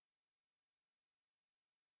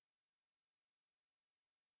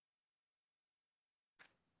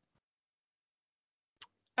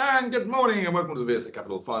And good morning and welcome to the VSA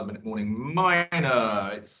Capital 5-Minute Morning Miner.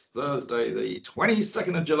 It's Thursday, the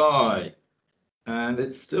 22nd of July, and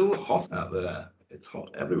it's still hot out there. It's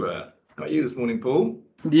hot everywhere. How are you this morning, Paul?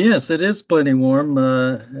 Yes, it is plenty warm.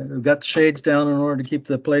 We've got the shades down in order to keep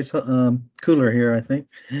the place cooler here, I think.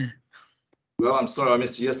 Well, I'm sorry I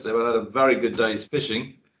missed you yesterday, but I had a very good day's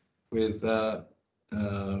fishing with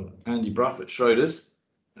Andy Bruff at Schroders.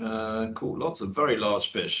 Caught lots of very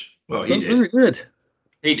large fish. Well, he did. Very good.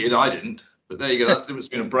 He did, I didn't. But there you go. That's the difference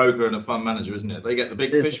between a broker and a fund manager, isn't it? They get the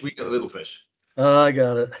big fish, we get the little fish. I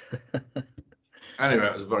got it. Anyway,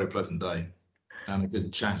 it was a very pleasant day and a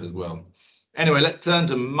good chat as well. Anyway, let's turn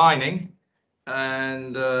to mining.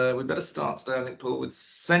 And we better start today, I think, Paul, with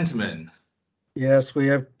Centamin. Yes, we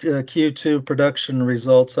have Q2 production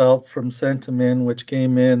results out from Centamin, which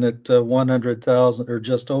came in at 100,000 or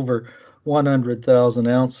just over 100,000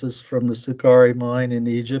 ounces from the Sukari mine in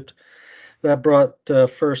Egypt. That brought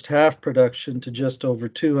first half production to just over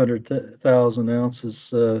 200,000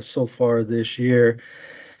 ounces so far this year.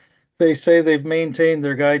 They say they've maintained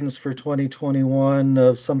their guidance for 2021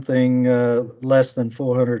 of something less than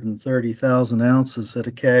 430,000 ounces at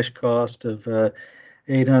a cash cost of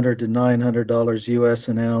 $800 to $900 US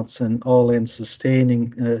an ounce, and all-in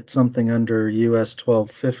sustaining at something under US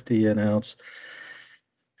 $1,250 an ounce.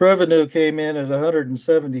 Revenue came in at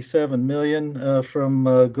 177 million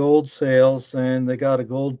from gold sales, and they got a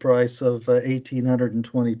gold price of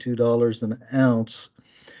 $1,822 an ounce.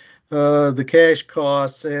 The cash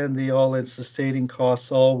costs and the all-in sustaining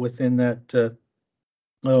costs all within that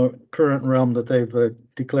current realm that they've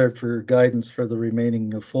declared for guidance for the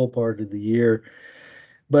remaining full part of the year.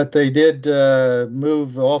 But they did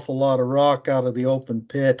move an awful lot of rock out of the open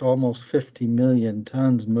pit, almost 50 million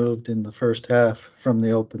tons moved in the first half from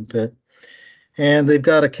the open pit. And they've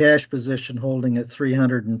got a cash position holding at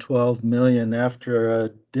 312 million after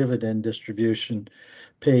a dividend distribution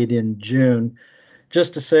paid in June.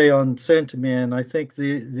 Just to say on Centamin, I think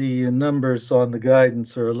the numbers on the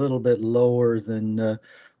guidance are a little bit lower than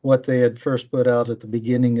what they had first put out at the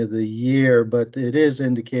beginning of the year, but it is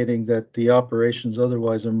indicating that the operations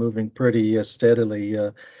otherwise are moving pretty steadily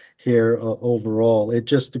here overall. It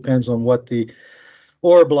just depends on what the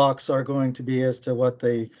ore blocks are going to be as to what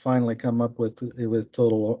they finally come up with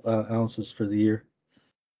total ounces for the year.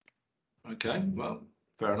 Okay, well,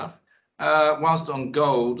 fair enough. Whilst on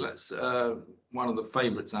gold, let's one of the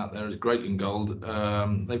favourites out there is Greatland Gold.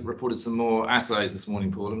 They've reported some more assays this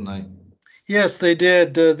morning, Paul, haven't they? Yes, they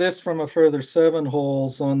did. This from a further 7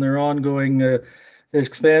 holes on their ongoing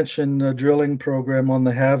expansion drilling program on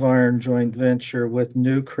the Haviron joint venture with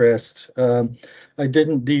Newcrest. I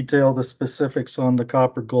didn't detail the specifics on the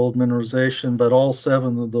copper gold mineralization, but all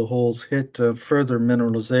 7 of the holes hit further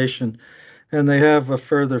mineralization. And they have a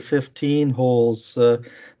further 15 holes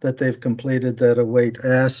that they've completed that await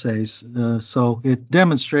assays. So it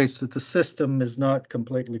demonstrates that the system is not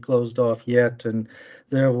completely closed off yet, and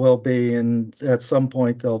there will be, and at some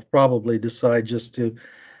point they'll probably decide just to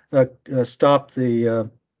stop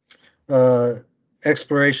the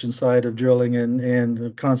exploration side of drilling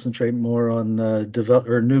and concentrate more on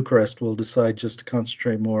Newcrest will decide just to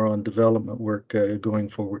concentrate more on development work going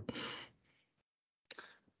forward.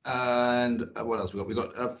 And what else we got? We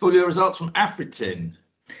got full year results from Afritin.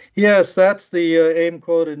 Yes, that's the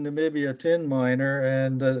AIM-quoted Namibia tin miner,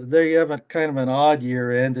 and there you have a kind of an odd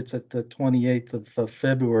year end. It's at the 28th of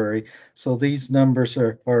February, so these numbers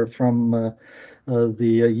are from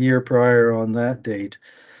the year prior on that date.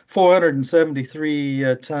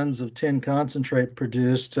 473 tons of tin concentrate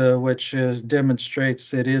produced, which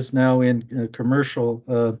demonstrates it is now in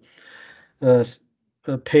commercial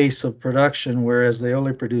pace of production, whereas they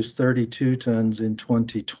only produced 32 tons in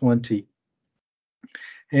 2020.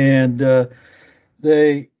 And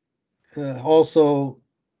they also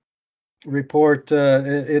report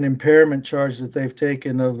an impairment charge that they've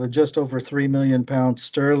taken of just over 3 million pounds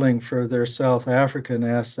sterling for their South African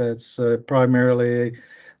assets, primarily,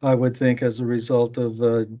 I would think, as a result of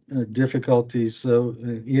difficulties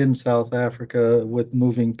in South Africa with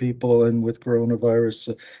moving people and with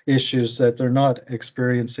coronavirus issues that they're not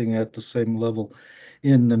experiencing at the same level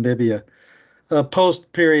in Namibia.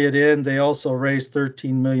 Post-period end, they also raised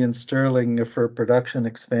 13 million sterling for production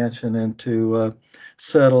expansion and to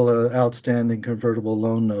settle outstanding convertible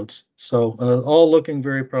loan notes. So all looking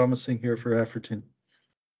very promising here for Afritin.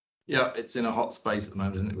 Yeah, it's in a hot space at the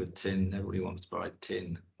moment, isn't it, with tin? Everybody wants to buy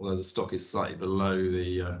tin, although the stock is slightly below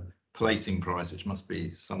the placing price, which must be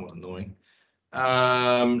somewhat annoying.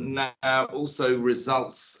 Now, also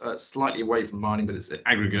results slightly away from mining, but it's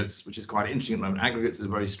aggregates, which is quite interesting at the moment. Aggregates are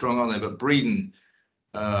very strong, aren't they? But Breedon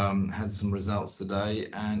had some results today,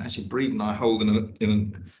 and actually Breed and I hold in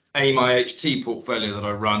an AIM IHT portfolio that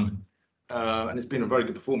I run, and it's been a very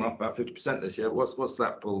good performer, up about 50% this year. What's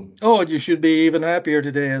that, Paul? Oh, you should be even happier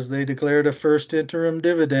today as they declared a first interim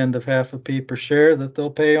dividend of ½ per share that they'll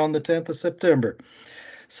pay on the 10th of September.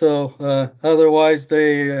 So otherwise,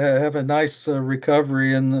 they have a nice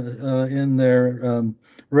recovery in their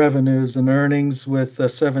revenues and earnings, with a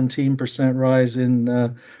 17% rise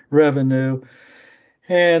in revenue,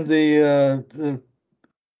 and the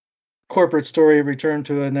corporate story returned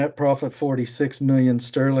to a net profit 46 million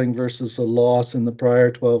sterling versus a loss in the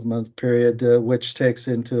prior 12-month period, which takes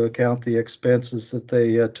into account the expenses that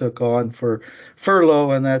they took on for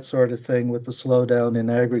furlough and that sort of thing with the slowdown in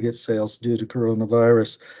aggregate sales due to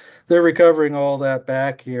coronavirus. They're recovering all that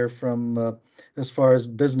back here from as far as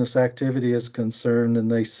business activity is concerned,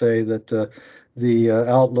 and they say that the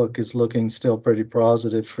outlook is looking still pretty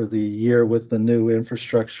positive for the year, with the new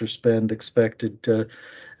infrastructure spend expected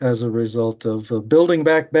as a result of building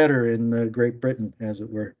back better in Great Britain, as it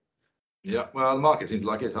were. Yeah, well, the market seems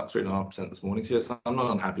like it's up 3.5% this morning. So yes, I'm not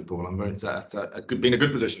unhappy, Paul. I'm very that's been a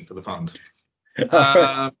good position for the fund.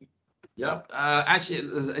 Yeah, actually,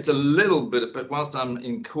 it's a little bit, but whilst I'm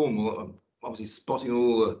in Cornwall, I'm obviously spotting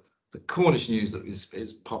all the Cornish news that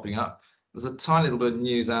is popping up. There's a tiny little bit of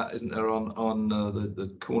news out, isn't there, on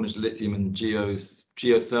the Cornish Lithium and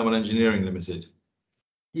Geothermal Engineering Limited?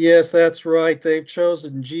 Yes, that's right. They've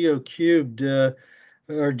chosen GeoCubed,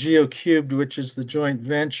 which is the joint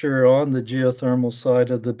venture on the geothermal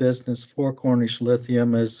side of the business for Cornish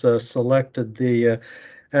Lithium, has selected the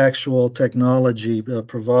actual technology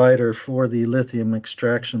provider for the lithium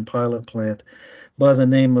extraction pilot plant by the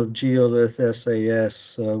name of Geolith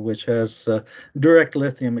SAS, which has direct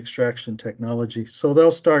lithium extraction technology. So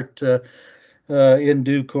they'll start in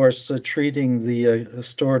due course treating the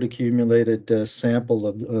stored accumulated sample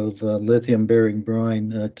of lithium-bearing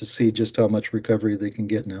brine to see just how much recovery they can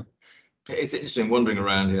get now. It's interesting wandering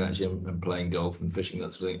around here, actually. I'm playing golf and fishing,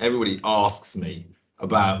 that sort of thing. Everybody asks me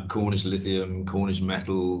about Cornish Lithium, Cornish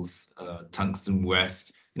Metals, Tungsten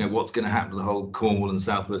West, what's going to happen to the whole Cornwall and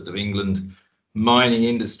southwest of England mining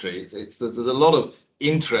industry. There's a lot of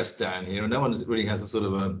interest down here, and no one really has a sort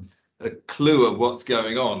of a clue of what's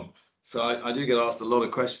going on. So I do get asked a lot of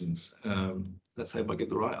questions. Let's hope I get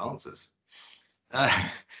the right answers.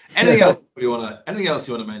 Anything else you want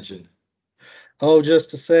to mention? Oh, just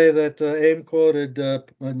to say that AIM quoted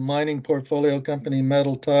mining portfolio company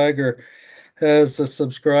Metal Tiger has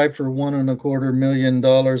subscribed for $1.25 million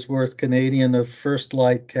worth Canadian of First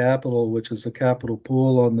Light Capital, which is a capital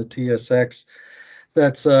pool on the TSX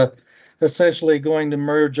that's essentially going to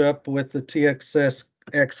merge up with the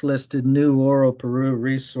TSX listed New Oro Peru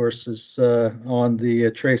Resources on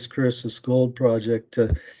the Tres Cruces gold project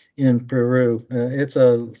in Peru. It's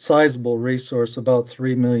a sizable resource, about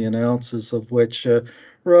 3 million ounces, of which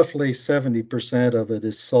roughly 70% of it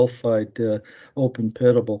is sulfide open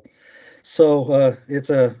pitable. So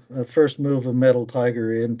it's a first move of Metal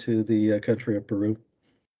Tiger into the country of Peru.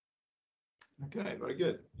 Okay, very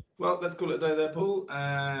good. Well, let's call it a day there, Paul.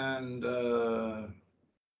 And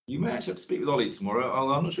you may actually have to speak with Ollie tomorrow.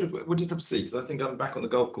 I'm not sure. We'll just have to see, because I think I'm back on the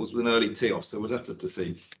golf course with an early tee off. So we'll have to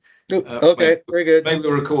see. Okay, very good. Maybe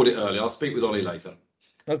we'll record it early. I'll speak with Ollie later.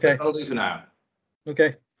 Okay. That'll do for now.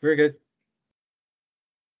 Okay, very good.